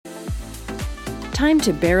Time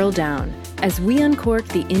to barrel down as we uncork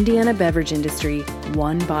the Indiana beverage industry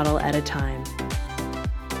one bottle at a time.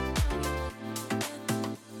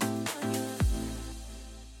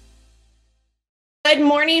 Good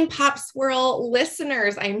morning, Pop Swirl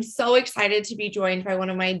listeners. I'm so excited to be joined by one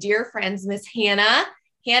of my dear friends, Miss Hannah.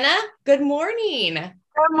 Hannah, good morning.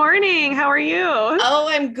 Good morning. How are you? Oh,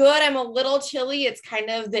 I'm good. I'm a little chilly. It's kind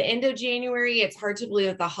of the end of January. It's hard to believe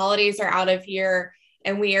that the holidays are out of here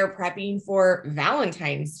and we are prepping for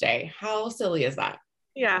Valentine's Day. How silly is that?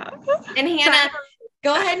 Yeah. And Hannah,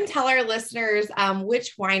 go ahead and tell our listeners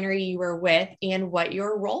which winery you were with and what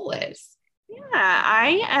your role is. Yeah,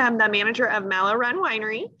 I am the manager of Mallow Run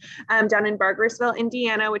Winery down in Bargersville,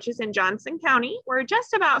 Indiana, which is in Johnson County. We're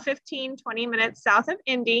just about 15, 20 minutes south of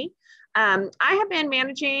Indy. I have been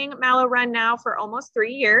managing Mallow Run now for almost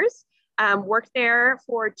 3 years. Worked there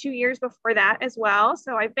for 2 years before that as well.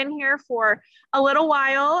 So I've been here for a little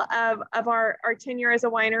while of our tenure as a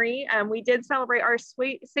winery. We did celebrate our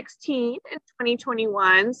Sweet 16 in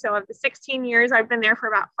 2021. So of the 16 years, I've been there for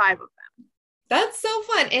about 5 of them. That's so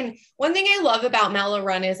fun. And one thing I love about Mallow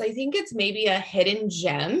Run is I think it's maybe a hidden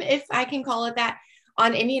gem, if I can call it that,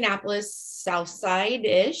 on Indianapolis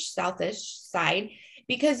southish side,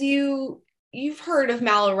 because you've heard of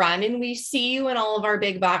Mallow Run and we see you in all of our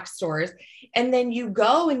big box stores. And then you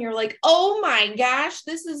go and you're like, oh my gosh,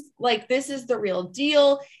 this is the real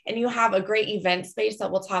deal. And you have a great event space that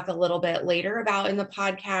we'll talk a little bit later about in the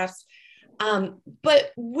podcast.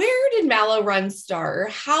 But where did Mallow Run start? Or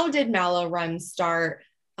how did Mallow Run start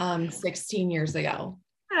 16 years ago?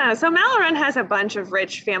 So Mallow Run has a bunch of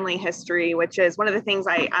rich family history, which is one of the things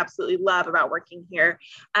I absolutely love about working here.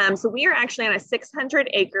 So we are actually on a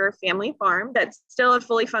 600-acre family farm that's still a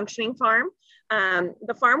fully functioning farm.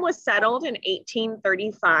 The farm was settled in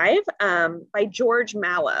 1835 by George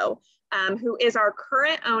Mallow, who is our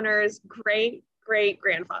current owner's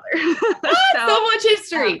great-great-grandfather. So much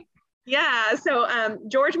history. So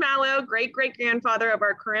George Mallow, great-great-grandfather of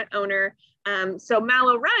our current owner. So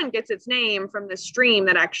Mallow Run gets its name from the stream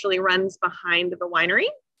that actually runs behind the winery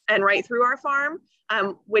and right through our farm,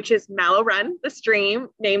 which is Mallow Run, the stream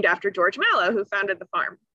named after George Mallow, who founded the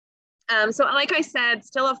farm. So like I said,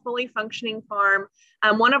 still a fully functioning farm.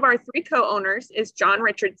 One of our 3 co-owners is John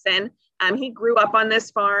Richardson. He grew up on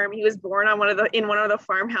this farm. He was born on one of the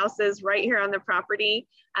farmhouses right here on the property.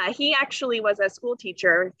 He actually was a school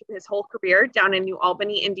teacher his whole career down in New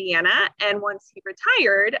Albany, Indiana. And once he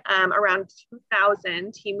retired around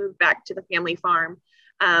 2000, he moved back to the family farm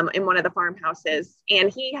in one of the farmhouses.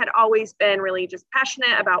 And he had always been really just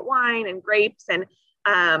passionate about wine and grapes and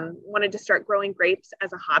wanted to start growing grapes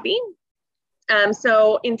as a hobby.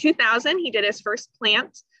 So in 2000, he did his first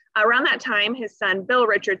plant. Around that time, his son, Bill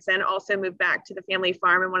Richardson, also moved back to the family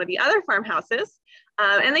farm in one of the other farmhouses.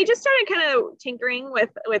 And they just started kind of tinkering with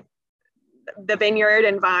the vineyard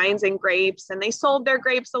and vines and grapes. And they sold their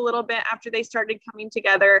grapes a little bit after they started coming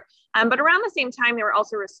together. But around the same time, they were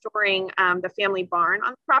also restoring the family barn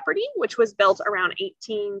on the property, which was built around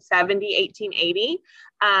 1870, 1880.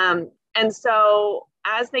 And so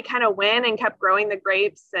as they kind of went and kept growing the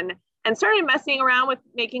grapes and started messing around with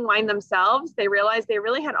making wine themselves, they realized they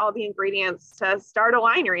really had all the ingredients to start a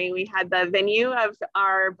winery. We had the venue of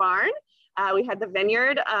our barn. We had the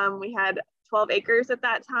vineyard. We had 12 acres at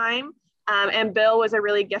that time. And Bill was a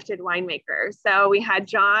really gifted winemaker. So we had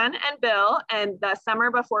John and Bill, and the summer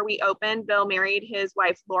before we opened, Bill married his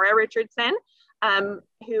wife, Laura Richardson,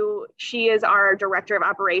 who she is our director of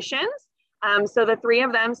operations. So the 3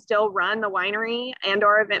 of them still run the winery and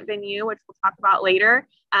our event venue, which we'll talk about later.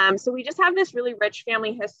 So we just have this really rich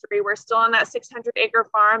family history. We're still on that 600-acre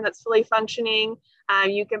farm that's fully functioning.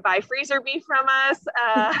 You can buy freezer beef from us,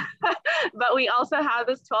 but we also have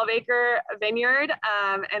this 12-acre vineyard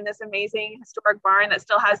and this amazing historic barn that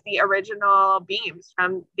still has the original beams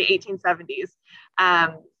from the 1870s.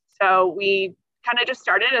 So we kind of just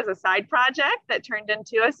started as a side project that turned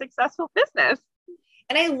into a successful business.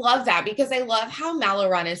 And I love that because I love how Mallow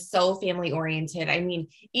Run is so family oriented. I mean,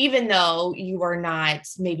 even though you are not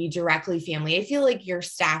maybe directly family, I feel like your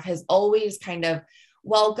staff has always kind of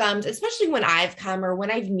welcomed, especially when I've come or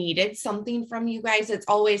when I've needed something from you guys. It's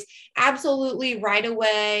always absolutely right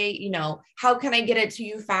away. You know, how can I get it to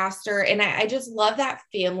you faster? And I just love that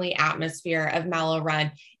family atmosphere of Mallow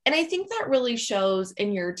Run. And I think that really shows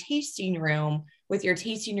in your tasting room with your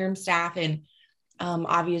tasting room staff and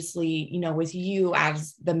obviously, you know, with you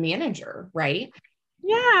as the manager, right?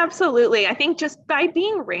 Yeah, absolutely. I think just by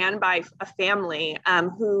being ran by a family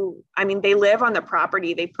who, I mean, they live on the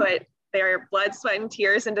property, they put their blood, sweat, and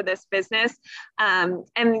tears into this business. And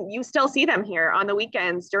you still see them here on the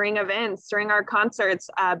weekends, during events, during our concerts.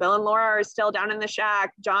 Bill and Laura are still down in the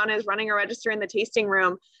shack. John is running a register in the tasting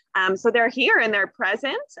room. So they're here and they're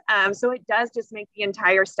present. So it does just make the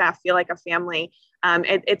entire staff feel like a family.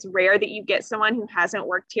 It's rare that you get someone who hasn't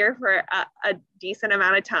worked here for a decent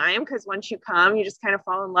amount of time, because once you come, you just kind of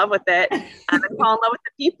fall in love with it and fall in love with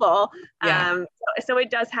the people. Yeah. So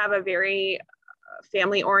it does have a very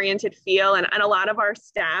family-oriented feel, and a lot of our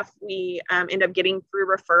staff we end up getting through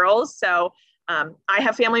referrals. So I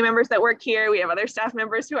have family members that work here. We have other staff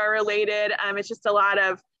members who are related. It's just a lot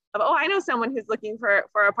of oh, I know someone who's looking for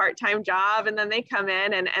a part-time job, and then they come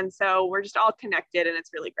in, and so we're just all connected, and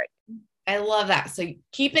it's really great. I love that. So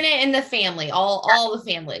keeping it in the family, all the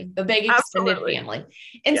family, the big extended family.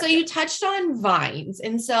 And so you touched on vines.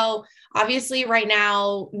 And so obviously right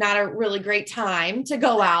now, not a really great time to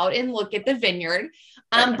go out and look at the vineyard.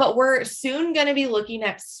 But we're soon going to be looking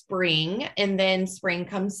at spring, and then spring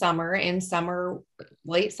comes summer, and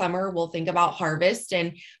late summer, we'll think about harvest,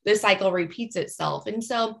 and the cycle repeats itself. And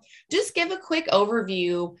so just give a quick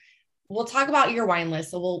overview. We'll talk about your wine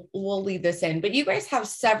list, so we'll leave this in, but you guys have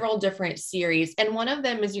several different series, and one of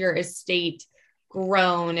them is your estate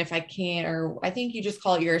grown, if I can, or I think you just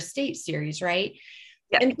call it your estate series, right?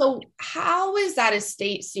 Yeah. And so how is that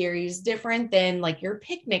estate series different than like your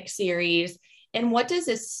picnic series? And what does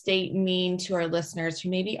estate mean to our listeners who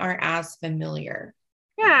maybe aren't as familiar?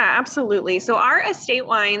 Yeah, absolutely. So our estate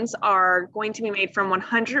wines are going to be made from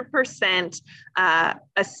 100%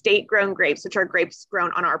 estate grown grapes, which are grapes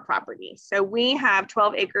grown on our property. So we have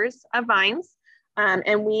 12 acres of vines,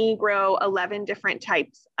 and we grow 11 different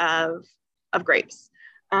types of grapes.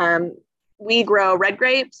 We grow red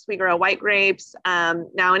grapes, we grow white grapes.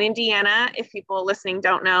 Now in Indiana, if people listening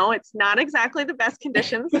don't know, it's not exactly the best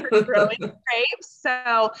conditions for growing grapes.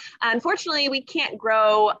 So unfortunately, we can't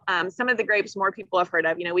grow some of the grapes more people have heard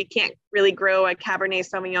of. You know, we can't really grow a Cabernet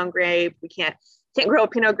Sauvignon grape. We can't grow a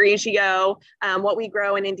Pinot Grigio. What we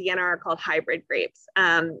grow in Indiana are called hybrid grapes.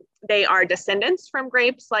 They are descendants from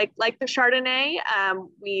grapes like the Chardonnay.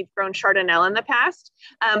 We've grown Chardonnay in the past,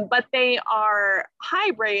 but they are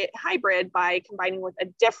hybrid by combining with a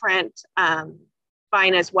different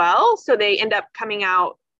vine as well. So they end up coming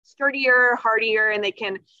out sturdier, hardier, and they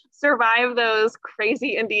can survive those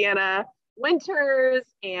crazy Indiana winters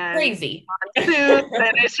and crazy monsoons.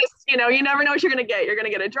 And it's just, you never know what you're going to get. You're going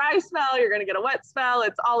to get a dry spell. You're going to get a wet spell.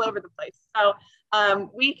 It's all over the place. So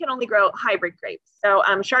we can only grow hybrid grapes. So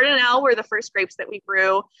Chardonnay were the first grapes that we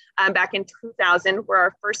grew back in 2000, were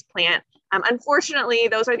our first plant. Unfortunately,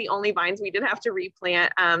 those are the only vines we did have to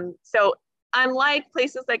replant. So unlike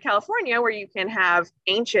places like California, where you can have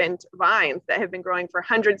ancient vines that have been growing for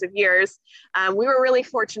hundreds of years, we were really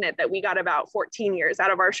fortunate that we got about 14 years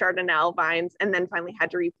out of our Chardonnay vines, and then finally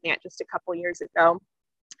had to replant just a couple years ago.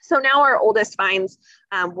 So now our oldest vines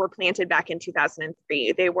were planted back in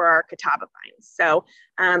 2003. They were our Catawba vines. So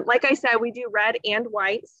like I said, we do red and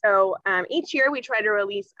white. So each year we try to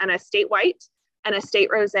release an estate white, an estate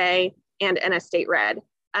rosé, and an estate red.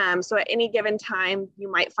 So at any given time, you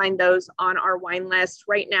might find those on our wine list.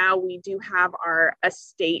 Right now, we do have our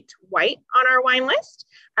estate white on our wine list,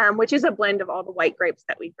 which is a blend of all the white grapes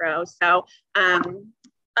that we grow. So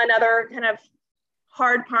another kind of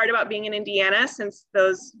hard part about being in Indiana, since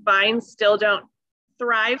those vines still don't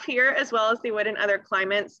thrive here as well as they would in other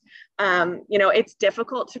climates, it's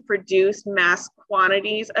difficult to produce mass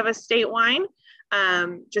quantities of estate wine,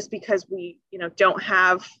 just because we, don't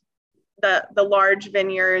have the large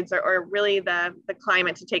vineyards or really the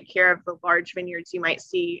climate to take care of the large vineyards you might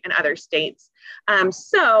see in other states.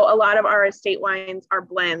 So a lot of our estate wines are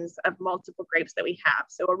blends of multiple grapes that we have.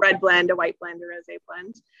 So a red blend, a white blend, a rosé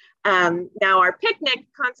blend. Now our picnic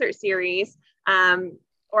concert series,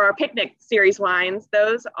 or our picnic series wines,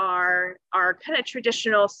 those are our kind of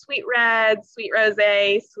traditional sweet red, sweet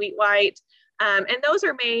rosé, sweet white. And those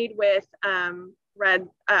are made with red.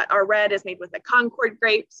 Our red is made with a Concord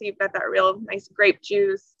grape, so you've got that real nice grape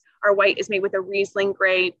juice. Our white is made with a Riesling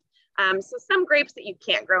grape. So some grapes that you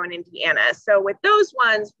can't grow in Indiana. So with those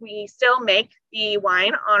ones, we still make the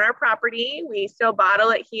wine on our property. We still bottle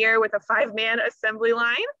it here with a 5-man assembly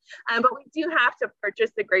line, but we do have to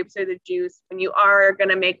purchase the grapes or the juice when you are going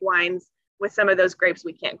to make wines with some of those grapes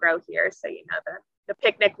we can't grow here. So, the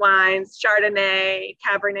picnic wines, Chardonnay,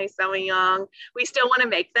 Cabernet Sauvignon, we still want to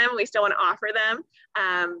make them. We still want to offer them,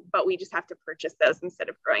 but we just have to purchase those instead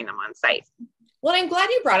of growing them on site. Well, I'm glad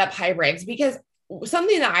you brought up hybrids, because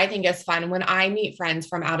something that I think is fun when I meet friends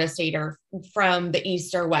from out of state or from the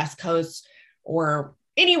East or West Coast or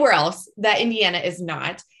anywhere else that Indiana is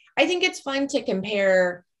not, I think it's fun to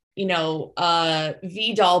compare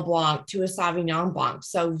Vidal Blanc to a Sauvignon Blanc.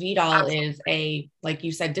 So Vidal is a, like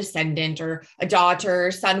you said, descendant or a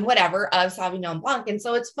daughter, son, whatever, of Sauvignon Blanc. And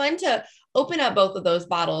so it's fun to open up both of those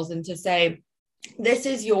bottles and to say, this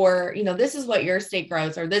is this is what your state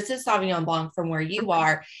grows, or this is Sauvignon Blanc from where you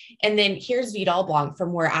are. And then here's Vidal Blanc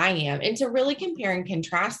from where I am. And to really compare and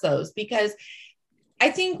contrast those, because I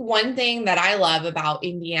think one thing that I love about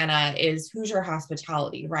Indiana is Hoosier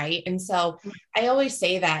hospitality, right? And so I always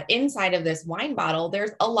say that inside of this wine bottle, there's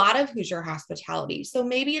a lot of Hoosier hospitality. So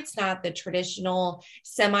maybe it's not the traditional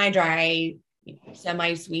semi-dry,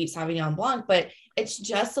 semi-sweet Sauvignon Blanc, but it's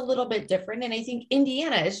just a little bit different. And I think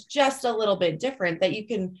Indiana is just a little bit different,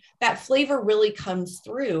 that flavor really comes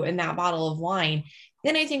through in that bottle of wine.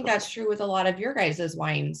 Then I think that's true with a lot of your guys'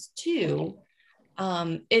 wines too.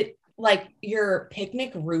 Like your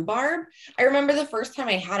picnic rhubarb. I remember the first time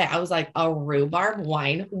I had it, I was like, a rhubarb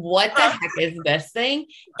wine. What the heck is this thing?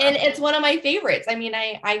 And it's one of my favorites. I mean,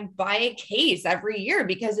 I buy a case every year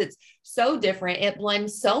because it's so different. It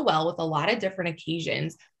blends so well with a lot of different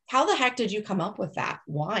occasions. How the heck did you come up with that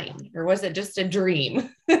wine? Or was it just a dream?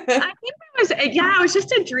 I think it was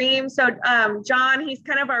just a dream. So John, he's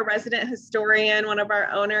kind of our resident historian, one of our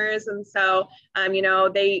owners. And so,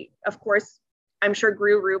 they, of course, I'm sure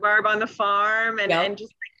grew rhubarb on the farm and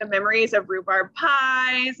just like the memories of rhubarb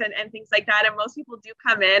pies and things like that. And most people do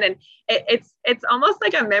come in and it's almost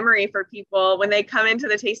like a memory for people when they come into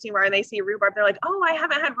the tasting bar and they see rhubarb. They're like, oh, I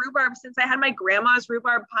haven't had rhubarb since I had my grandma's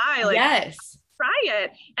rhubarb pie. Like, yes. Try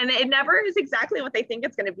it. And it never is exactly what they think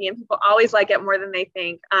it's going to be. And people always like it more than they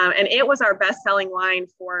think. And it was our best-selling wine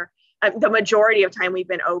for the majority of time we've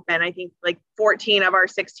been open. I think like 14 of our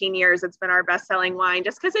 16 years, it's been our best-selling wine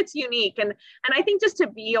just because it's unique. And I think just to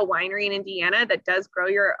be a winery in Indiana that does grow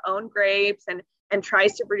your own grapes and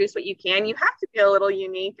tries to produce what you can, you have to be a little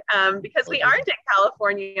unique because we aren't in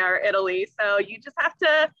California or Italy. So you just have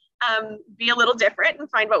to be a little different and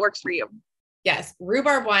find what works for you. Yes.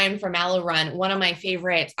 Rhubarb wine from Mallow Run. One of my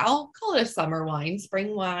favorites. I'll call it a summer wine,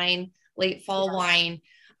 spring wine, late fall wine.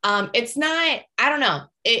 It's not, I don't know.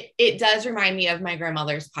 It does remind me of my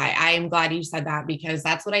grandmother's pie. I am glad you said that because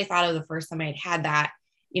that's what I thought of the first time I'd had that,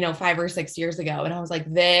 5 or 6 years ago. And I was like,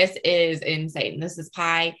 this is insane. This is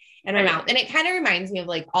pie in my mouth. And it kind of reminds me of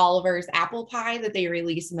like Oliver's apple pie that they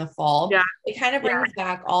release in the fall. Yeah. It kind of brings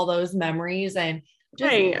back all those memories and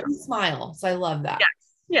just smile. So I love that. Yes.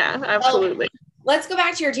 Yeah, absolutely. Let's go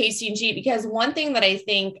back to your tasting sheet because one thing that I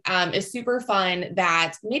think is super fun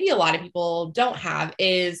that maybe a lot of people don't have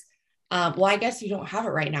is, I guess you don't have it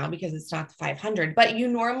right now because it's not the 500, but you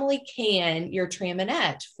normally can your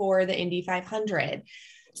Traminette for the Indy 500.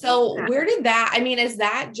 So where did that, is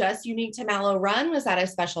that just unique to Mallow Run? Was that a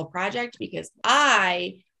special project? Because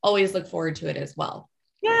I always look forward to it as well.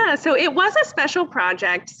 Yeah, so it was a special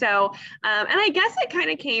project. So, and I guess it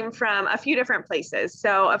kind of came from a few different places.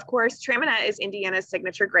 So of course, Traminette is Indiana's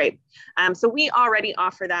signature grape. So we already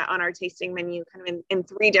offer that on our tasting menu kind of in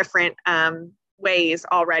 3 different ways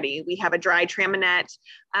already. We have a dry Traminette,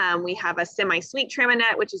 we have a semi-sweet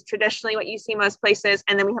Traminette, which is traditionally what you see most places.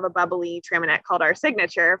 And then we have a bubbly Traminette called our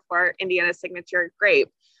signature for Indiana's signature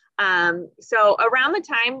grape. So around the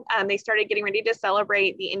time they started getting ready to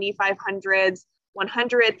celebrate the Indy 500's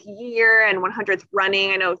 100th year and 100th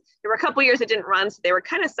running. I know there were a couple years it didn't run, so they were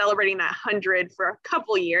kind of celebrating that 100 for a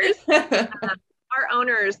couple years. Our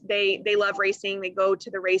owners, they love racing. They go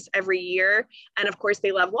to the race every year. And of course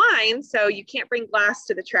they love wine. So you can't bring glass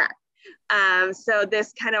to the track. So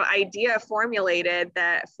this kind of idea formulated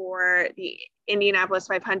that for the Indianapolis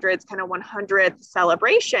 500's kind of 100th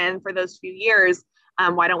celebration for those few years,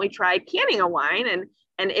 why don't we try canning a wine?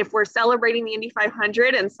 And if we're celebrating the Indy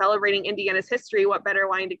 500 and celebrating Indiana's history, what better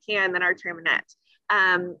wine to can than our Traminette?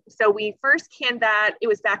 So we first canned that, it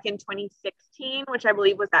was back in 2016, which I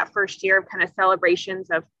believe was that first year of kind of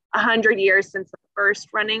celebrations of 100 years since the first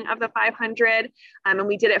running of the 500. And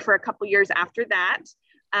we did it for a couple years after that.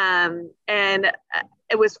 And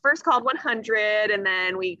it was first called 100, and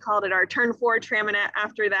then we called it our Turn 4 Traminette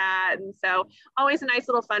after that. And so always a nice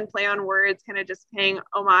little fun play on words, kind of just paying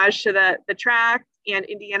homage to the track and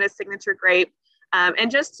Indiana's signature grape.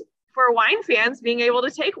 And just for wine fans, being able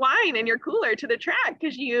to take wine in your cooler to the track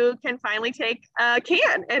because you can finally take a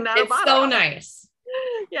can and not a bottle. It's so nice.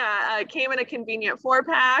 Yeah, it came in a convenient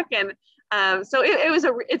 4-pack. And so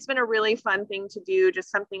it's been a really fun thing to do,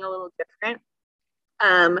 just something a little different.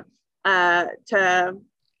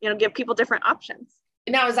 To give people different options.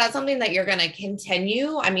 Now, is that something that you're going to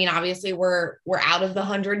continue? Obviously we're out of the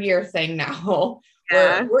 100-year thing now.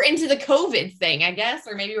 Yeah. We're into the COVID thing, I guess,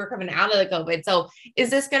 or maybe we're coming out of the COVID. So is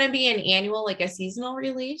this going to be an annual, like a seasonal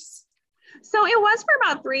release? So it was for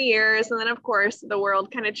about 3 years. And then of course the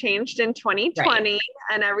world kind of changed in 2020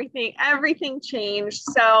 and everything changed.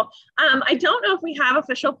 So I don't know if we have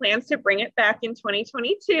official plans to bring it back in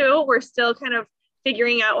 2022. We're still kind of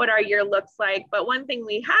figuring out what our year looks like. But one thing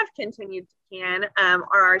we have continued to can are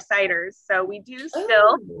our ciders. So we do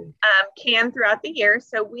still can throughout the year.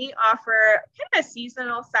 So we offer kind of a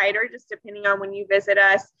seasonal cider, just depending on when you visit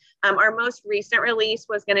us. Our most recent release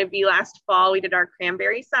was going to be last fall. We did our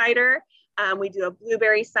cranberry cider. We do a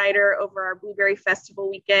blueberry cider over our Blueberry Festival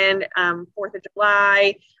weekend, 4th of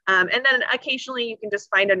July. And then occasionally you can just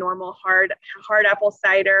find a normal hard apple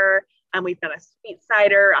cider. We've done a sweet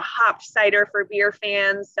cider, a hopped cider for beer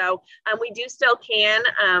fans. So we do still can.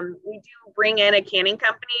 We do bring in a canning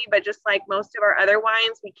company, but just like most of our other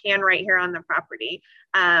wines, we can right here on the property.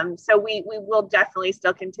 So we will definitely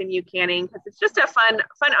still continue canning because it's just a fun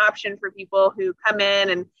option for people who come in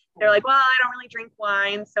and they're like, well, I don't really drink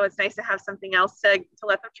wine. So it's nice to have something else to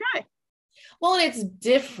let them try. Well, and it's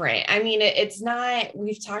different. I mean, it's not,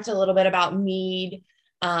 we've talked a little bit about mead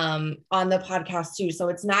on the podcast too. So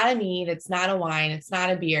it's not a mead, it's not a wine, it's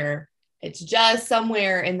not a beer. It's just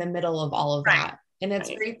somewhere in the middle of all of that. And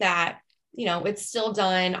it's great that, you know, it's still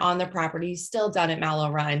done on the property, still done at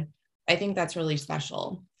Mallow Run. I think that's really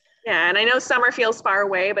special. Yeah. And I know summer feels far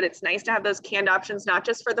away, but it's nice to have those canned options, not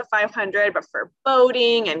just for the 500, but for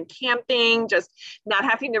boating and camping. Just not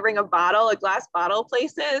having to bring a glass bottle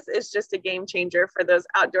places is just a game changer for those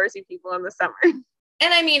outdoorsy people in the summer.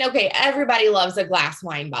 And I mean, okay, everybody loves a glass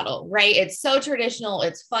wine bottle, right? It's so traditional.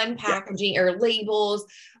 It's fun packaging or labels,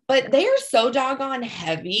 but they're so doggone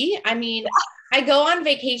heavy. I mean, I go on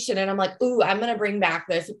vacation and I'm like, ooh, I'm going to bring back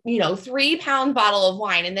this, 3-pound bottle of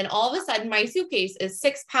wine. And then all of a sudden my suitcase is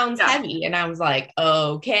 6 pounds heavy. And I was like,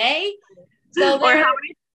 okay. So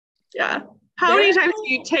how many times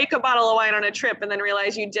do you take a bottle of wine on a trip and then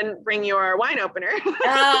realize you didn't bring your wine opener?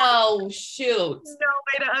 Oh, shoot. No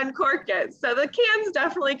way to uncork it. So the cans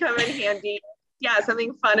definitely come in handy. Yeah,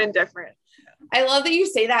 something fun and different. I love that you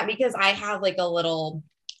say that because I have like a little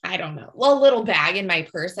bag in my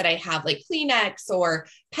purse that I have like Kleenex or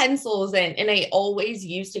pencils in, and I always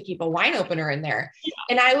used to keep a wine opener in there. Yeah.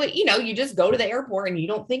 And I would, you just go to the airport and you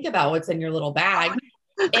don't think about what's in your little bag.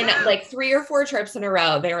 And like 3 or 4 trips in a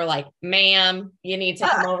row, they were like, ma'am, you need to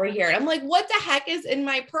come over here. And I'm like, what the heck is in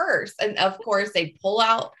my purse? And of course they pull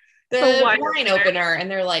out the wine opener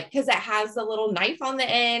and they're like, because it has the little knife on the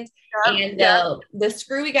end and the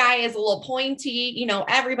screwy guy is a little pointy.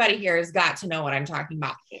 Everybody here has got to know what I'm talking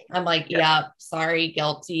about. I'm like, yep, sorry,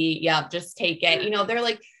 guilty. Yep, just take it. They're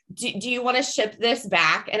like, do you want to ship this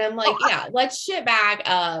back? And I'm like, yeah, let's ship back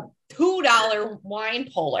a $2 wine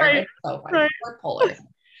puller. It's so funny. Puller.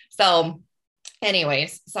 So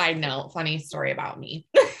anyways, side note, funny story about me.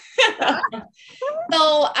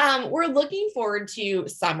 So we're looking forward to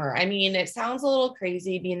summer. I mean, it sounds a little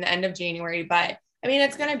crazy being the end of January, but I mean,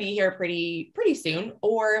 it's going to be here pretty soon,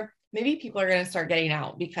 or maybe people are going to start getting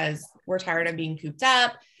out because we're tired of being cooped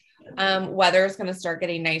up. Weather is going to start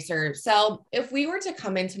getting nicer. So if we were to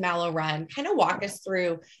come into Mallow Run, kind of walk us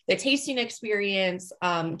through the tasting experience.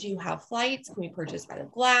 Do you have flights? Can we purchase by the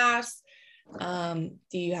glass?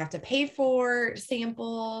 Do you have to pay for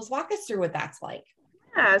samples? Walk us through what that's like.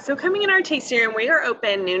 Yeah, so coming in our tasting room, we are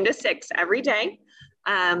open noon to 6 every day.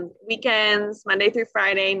 Weekends, Monday through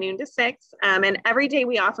Friday, noon to 6. And every day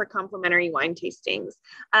we offer complimentary wine tastings.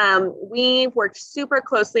 We worked super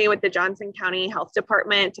closely with the Johnson County Health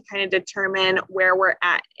Department to kind of determine where we're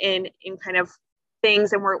at in kind of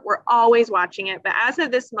things. And we're always watching it. But as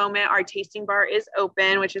of this moment, our tasting bar is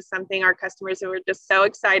open, which is something our customers are just so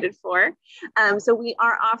excited for. So we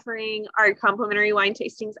are offering our complimentary wine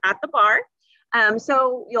tastings at the bar.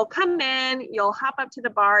 So you'll come in, you'll hop up to the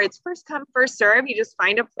bar. It's first come, first serve. You just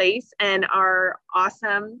find a place and our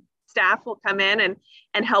awesome staff will come in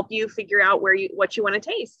and help you figure out what you want to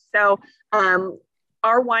taste. So,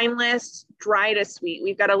 our wine list, dry to sweet.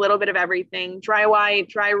 We've got a little bit of everything: dry white,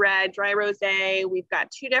 dry red, dry rosé. We've got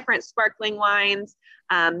 2 different sparkling wines.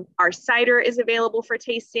 Our cider is available for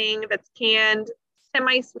tasting that's canned,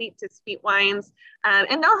 semi-sweet to sweet wines.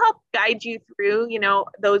 And they'll help guide you through,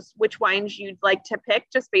 which wines you'd like to pick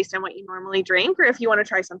just based on what you normally drink, or if you want to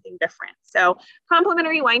try something different. So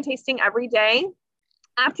complimentary wine tasting every day.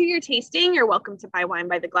 After your tasting, you're welcome to buy wine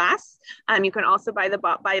by the glass. You can also buy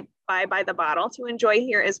by the bottle to enjoy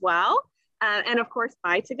here as well. And of course,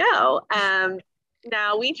 buy to go.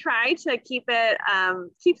 Now we try to keep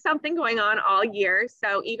something going on all year.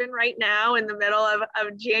 So even right now in the middle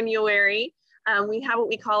of January, we have what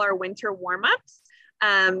we call our winter warm-ups.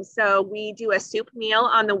 So we do a soup meal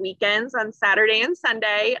on the weekends on Saturday and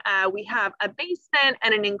Sunday. We have a basement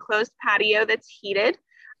and an enclosed patio that's heated.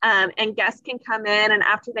 And guests can come in, and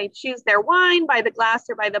after they choose their wine by the glass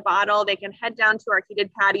or by the bottle, they can head down to our heated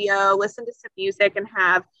patio, listen to some music, and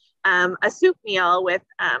have a soup meal with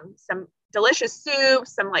some delicious soup,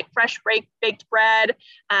 some like fresh baked bread,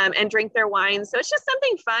 and drink their wine. So it's just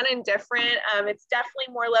something fun and different. It's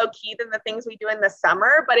definitely more low key than the things we do in the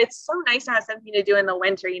summer, but it's so nice to have something to do in the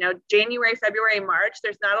winter. You know, January, February, March,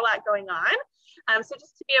 there's not a lot going on. So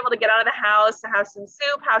just to be able to get out of the house, to have some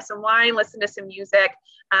soup, have some wine, listen to some music.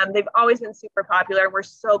 They've always been super popular. We're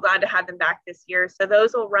so glad to have them back this year. So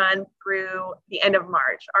those will run through the end of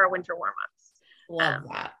March, our winter warm-ups. Love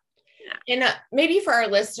that. Yeah. And maybe for our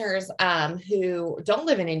listeners who don't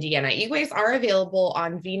live in Indiana, you guys are available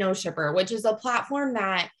on Vino Shipper, which is a platform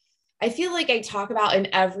that I feel like I talk about in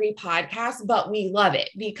every podcast, but we love it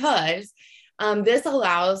because this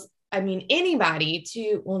allows, anybody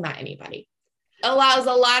to, well, not anybody, allows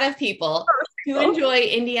a lot of people to enjoy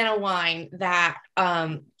Indiana wine that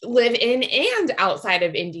live in and outside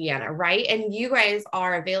of Indiana, right? And you guys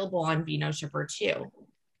are available on Vino Shipper too.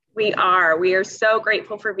 We are so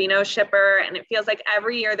grateful for Vino Shipper, and it feels like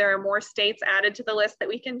every year there are more states added to the list that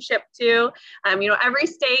we can ship to. Every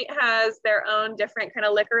state has their own different kind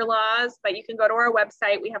of liquor laws, but you can go to our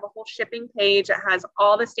website. We have a whole shipping page that has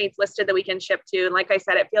all the states listed that we can ship to. And like I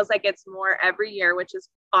said, it feels like it's more every year, which is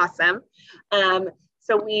awesome.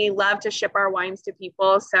 So we love to ship our wines to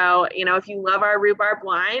people. So, if you love our rhubarb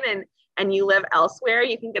wine and you live elsewhere,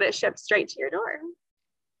 you can get it shipped straight to your door.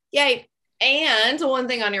 Yay. And one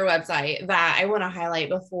thing on your website that I want to highlight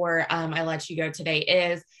before I let you go today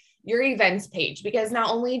is your events page, because not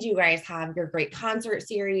only do you guys have your great concert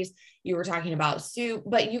series, you were talking about soup,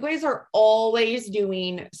 but you guys are always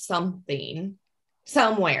doing something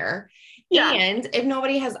somewhere. Yeah. And if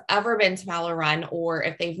nobody has ever been to Mallow Run, or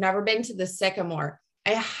if they've never been to the Sycamore,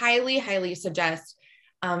 I highly, highly suggest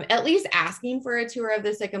at least asking for a tour of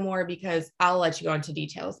the Sycamore, because I'll let you go into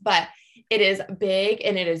details, but it is big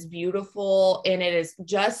and it is beautiful and it is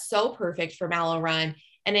just so perfect for Mallow Run.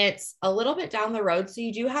 And it's a little bit down the road. So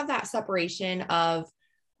you do have that separation of,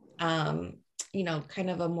 kind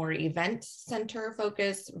of a more event center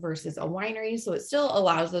focus versus a winery. So it still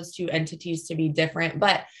allows those two entities to be different,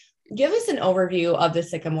 but give us an overview of the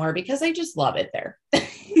Sycamore, because I just love it there.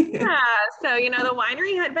 Yeah. So, the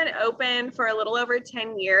winery had been open for a little over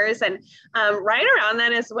 10 years. And right around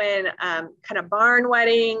then is when kind of barn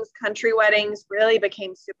weddings, country weddings really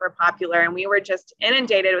became super popular. And we were just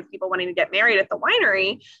inundated with people wanting to get married at the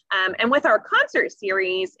winery. And with our concert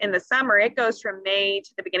series in the summer, it goes from May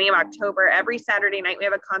to the beginning of October. Every Saturday night, we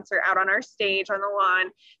have a concert out on our stage on the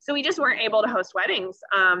lawn. So we just weren't able to host weddings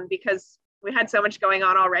because we had so much going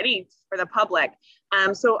on already for the public.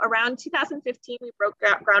 So around 2015, we broke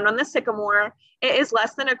ground on the Sycamore. It is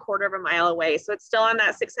less than a quarter of a mile away. So it's still on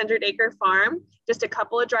that 600-acre farm, just a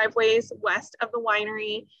couple of driveways west of the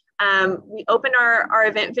winery. We opened our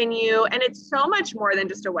event venue, and it's so much more than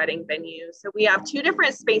just a wedding venue. So we have two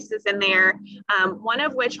different spaces in there, one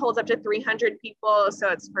of which holds up to 300 people. So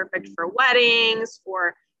it's perfect for weddings,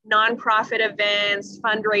 for nonprofit events,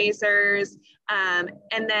 fundraisers.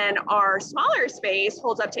 And then our smaller space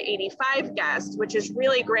holds up to 85 guests, which is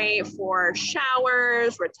really great for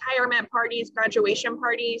showers, retirement parties, graduation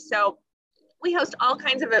parties. So we host all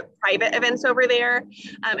kinds of private events over there.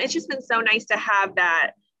 It's just been so nice to have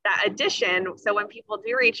that addition. So when people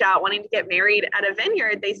do reach out wanting to get married at a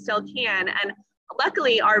vineyard, they still can. And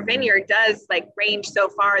luckily our vineyard does range so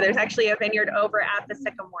far. There's actually a vineyard over at the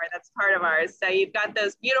Sycamore that's part of ours. So you've got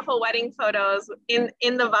those beautiful wedding photos in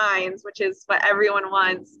the vines, which is what everyone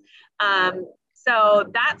wants. So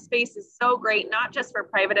that space is so great, not just for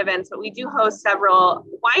private events, but we do host several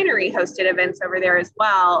winery hosted events over there as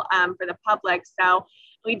well for the public. So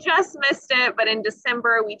we just missed it, but in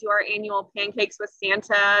December, we do our annual Pancakes with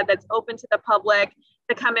Santa that's open to the public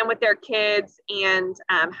to come in with their kids and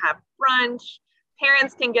have brunch.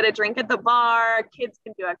 Parents can get a drink at the bar, kids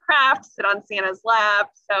can do a craft, sit on Santa's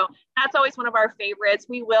lap. So that's always one of our favorites.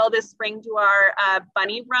 We will this spring do our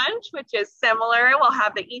bunny brunch, which is similar. We'll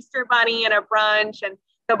have the Easter bunny and a brunch, and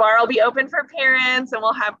the bar will be open for parents, and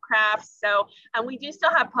we'll have crafts. So we do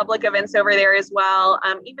still have public events over there as well.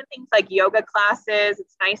 Even things like yoga classes.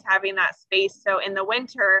 It's nice having that space. So in the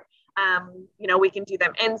winter, we can do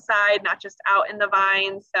them inside, not just out in the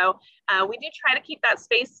vines. So we do try to keep that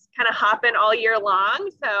space kind of hopping all year long.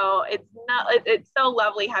 So it's so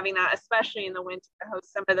lovely having that, especially in the winter, to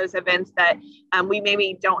host some of those events that we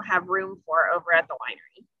maybe don't have room for over at the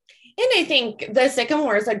winery. And I think the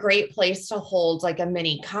Sycamore is a great place to hold like a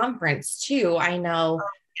mini conference too. I know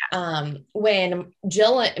when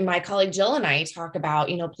Jill, my colleague Jill and I talk about,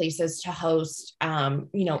 places to host,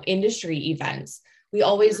 industry events, we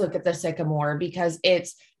always look at the Sycamore because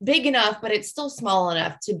it's big enough, but it's still small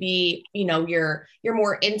enough to be, your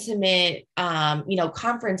more intimate,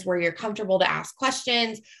 conference where you're comfortable to ask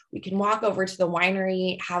questions. We can walk over to the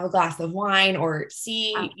winery, have a glass of wine, or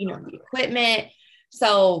see, the equipment.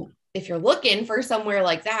 So if you're looking for somewhere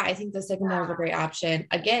like that, I think the Sycamore is a great option.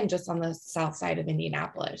 Again, just on the south side of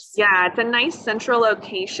Indianapolis. Yeah, it's a nice central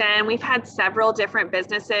location. We've had several different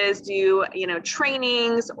businesses do,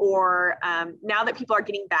 trainings, or now that people are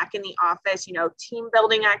getting back in the office, team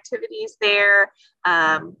building activities there,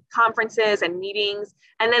 conferences and meetings.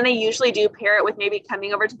 And then they usually do pair it with maybe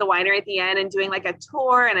coming over to the winery at the end and doing like a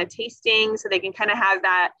tour and a tasting, so they can kind of have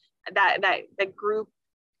that group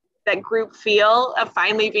feel of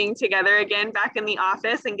finally being together again back in the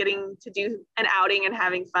office and getting to do an outing and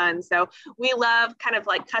having fun. So we love kind of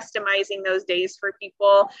like customizing those days for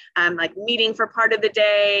people, like meeting for part of the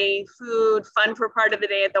day, food, fun for part of the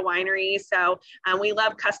day at the winery. So we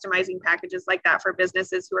love customizing packages like that for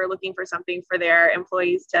businesses who are looking for something for their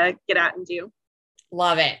employees to get out and do.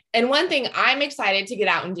 Love it. And one thing I'm excited to get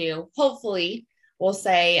out and do, hopefully, we'll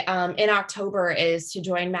say in October, is to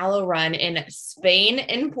join Malo Run in Spain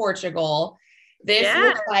and Portugal. This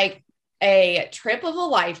looks like a trip of a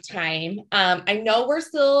lifetime. I know we're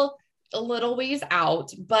still a little ways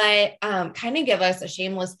out, but kind of give us a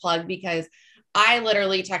shameless plug, because I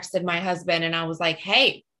literally texted my husband and I was like,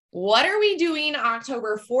 hey, what are we doing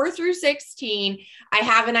October 4 through 16? I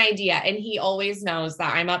have an idea. And he always knows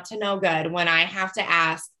that I'm up to no good when I have to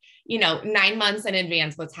ask, 9 months in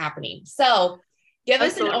advance what's happening. So give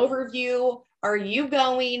us an overview. Are you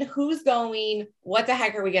going? Who's going? What the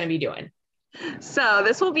heck are we going to be doing? So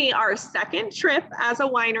this will be our second trip as a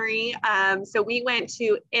winery. So we went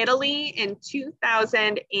to Italy in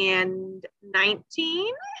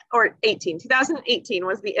 2019 or 18. 2018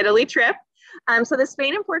 was the Italy trip. So the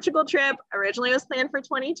Spain and Portugal trip originally was planned for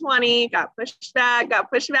 2020, got pushed back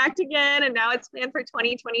again, and now it's planned for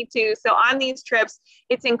 2022. So on these trips,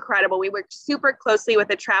 it's incredible. We worked super closely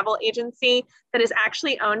with a travel agency that is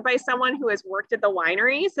actually owned by someone who has worked at the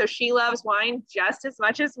winery. So she loves wine just as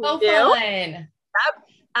much as we do. Fun. Yep.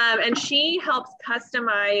 And she helps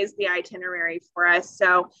customize the itinerary for us.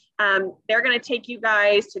 So they're going to take you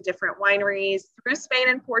guys to different wineries through Spain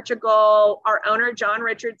and Portugal. Our owner, John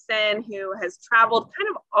Richardson, who has traveled kind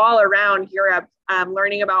of all around Europe,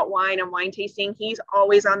 learning about wine and wine tasting. He's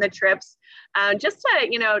always on the trips, just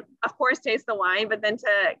to, of course, taste the wine, but then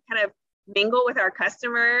to kind of mingle with our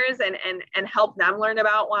customers and help them learn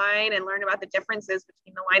about wine and learn about the differences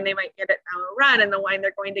between the wine they might get at Malo Run and the wine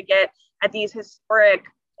they're going to get at these historic,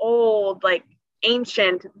 old, like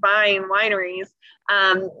ancient vine wineries.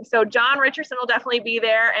 So John Richardson will definitely be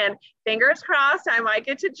there, and fingers crossed I might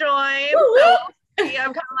get to join. So I'm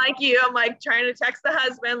kind of like you. I'm like trying to text the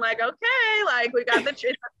husband, like, okay, like we got it's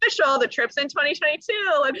official. The trip's in 2022.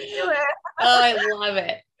 Let's do it. Oh, I love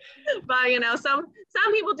it. But some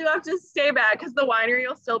people do have to stay back because the winery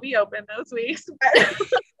will still be open those weeks.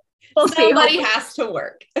 We'll Somebody has to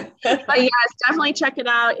work. But yes, definitely check it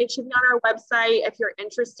out. It should be on our website if you're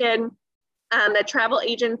interested. The travel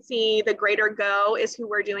agency, The Greater Go, is who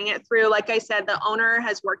we're doing it through. Like I said, the owner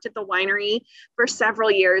has worked at the winery for several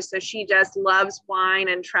years, so she just loves wine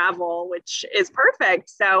and travel, which is perfect.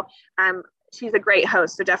 So she's a great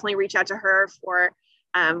host. So definitely reach out to her for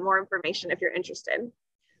more information if you're interested.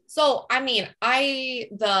 So,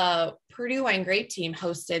 the Purdue Wine Grape team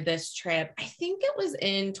hosted this trip. I think it was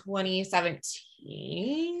in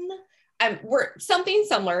 2017. We're something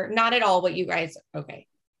similar, not at all what you guys, okay.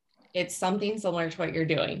 It's something similar to what you're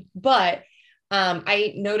doing, but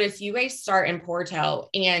I noticed you guys start in Porto,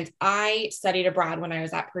 and I studied abroad when I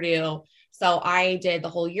was at Purdue. So I did the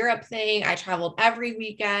whole Europe thing. I traveled every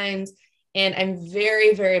weekend, and I'm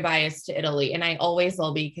very, very biased to Italy, and I always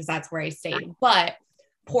will be because that's where I stayed. But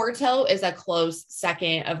Porto is a close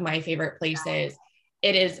second of my favorite places.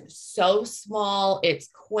 It is so small. It's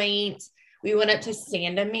quaint. We went up to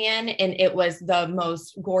Sandeman, and it was the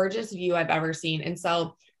most gorgeous view I've ever seen. And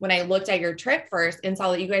so when I looked at your trip first and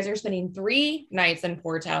saw that you guys are spending 3 nights in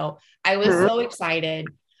Porto, I was so excited.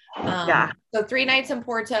 So 3 nights in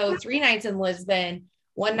Porto, 3 nights in Lisbon,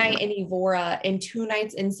 1 night in Evora, and 2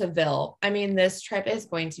 nights in Seville. I mean, this trip is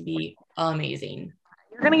going to be amazing.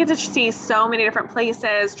 You're going to get to see so many different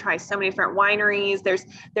places, try so many different wineries. There's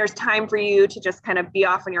time for you to just kind of be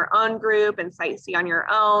off in your own group and sightsee on your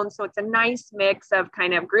own. So it's a nice mix of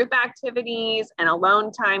kind of group activities and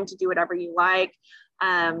alone time to do whatever you like.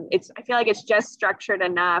 I feel like it's just structured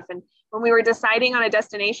enough. And when we were deciding on a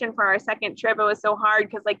destination for our second trip, it was so hard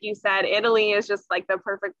because, like you said, Italy is just like the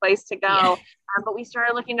perfect place to go. Yeah. But we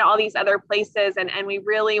started looking to all these other places, and we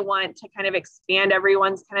really want to kind of expand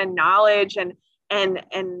everyone's kind of knowledge and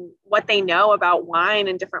what they know about wine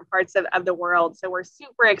in different parts of the world. So we're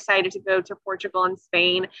super excited to go to Portugal and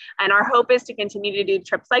Spain. And our hope is to continue to do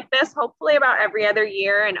trips like this, hopefully about every other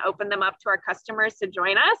year, and open them up to our customers to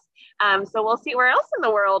join us. So we'll see where else in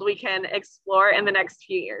the world we can explore in the next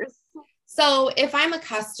few years. So if I'm a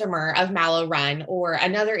customer of Malo Run or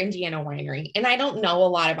another Indiana winery, and I don't know a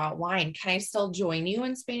lot about wine, can I still join you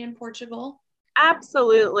in Spain and Portugal?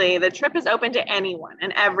 Absolutely. The trip is open to anyone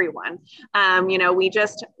and everyone.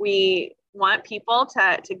 We want people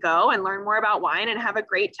to go and learn more about wine and have a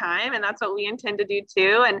great time. And that's what we intend to do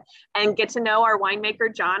too. And get to know our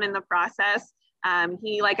winemaker, John, in the process.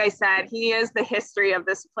 He, like I said, he is the history of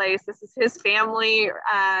this place. This is his family.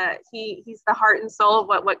 He's the heart and soul of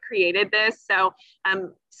what created this. So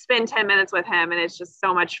spend 10 minutes with him, and it's just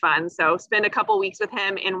so much fun. So spend a couple weeks with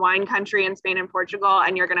him in wine country in Spain and Portugal,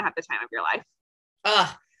 and you're going to have the time of your life.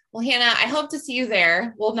 Well, Hannah, I hope to see you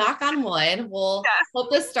there. We'll knock on wood. We'll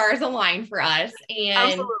hope the stars align for us.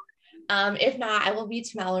 And if not, I will be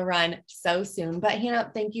to Malo Run so soon. But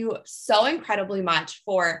Hannah, thank you so incredibly much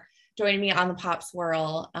for joining me on the Pop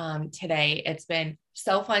Swirl today. It's been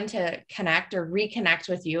so fun to connect or reconnect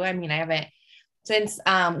with you. I mean, I haven't, since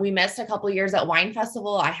we missed a couple of years at Wine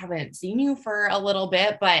Festival, I haven't seen you for a little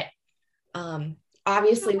bit, but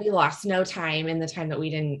obviously we lost no time in the time that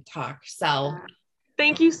we didn't talk. So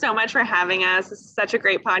thank you so much for having us. This is such a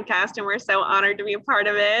great podcast, and we're so honored to be a part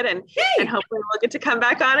of it. And hopefully we'll get to come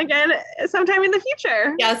back on again sometime in the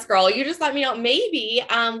future. Yes, girl. You just let me know. Maybe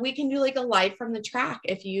we can do like a live from the track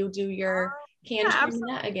if you do your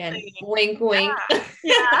that again. Wink, wink.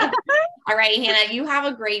 Yeah. All right, Hannah, you have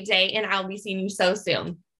a great day, and I'll be seeing you so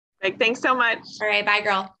soon. Thanks so much. All right. Bye,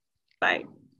 girl. Bye.